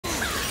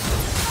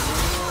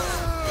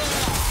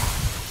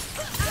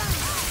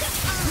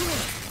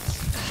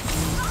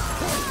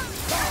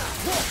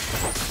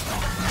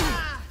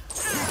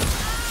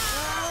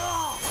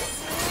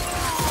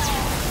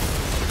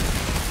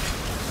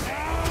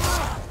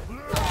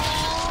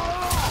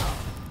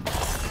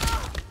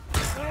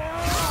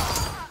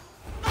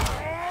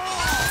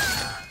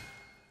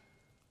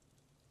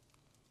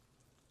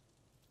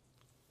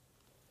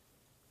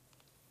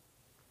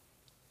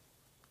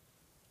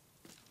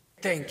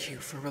Thank you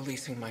for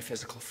releasing my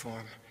physical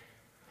form.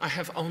 I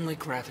have only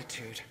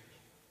gratitude.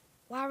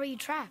 Why were you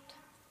trapped?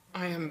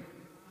 I am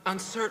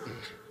uncertain.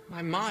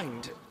 My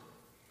mind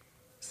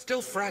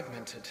still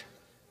fragmented.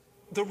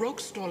 The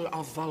Rokstol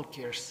of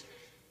Valkyrs.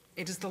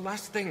 It is the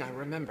last thing I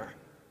remember.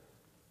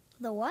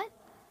 The what?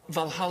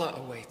 Valhalla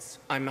awaits.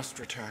 I must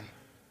return.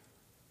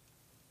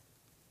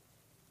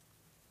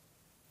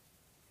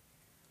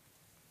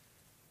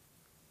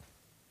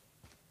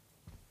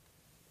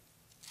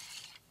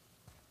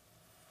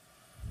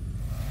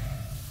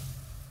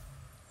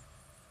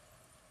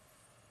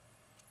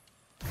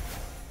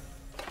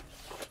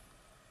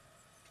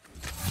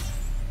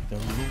 The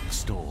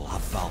Rokstol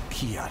of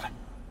Valkyr.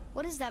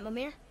 What is that,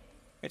 Mimir?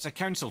 It's a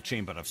council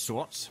chamber of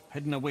sorts,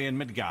 hidden away in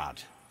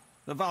Midgard.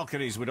 The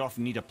Valkyries would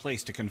often need a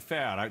place to confer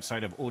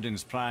outside of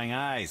Odin's prying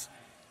eyes.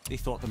 They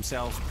thought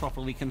themselves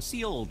properly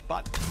concealed,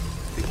 but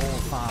the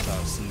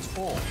All-Father sees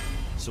all,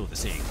 so the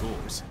saying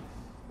goes.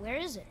 Where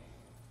is it?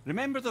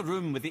 Remember the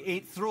room with the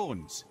 8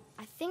 thrones?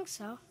 I think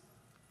so.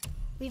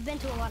 We've been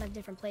to a lot of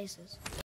different places.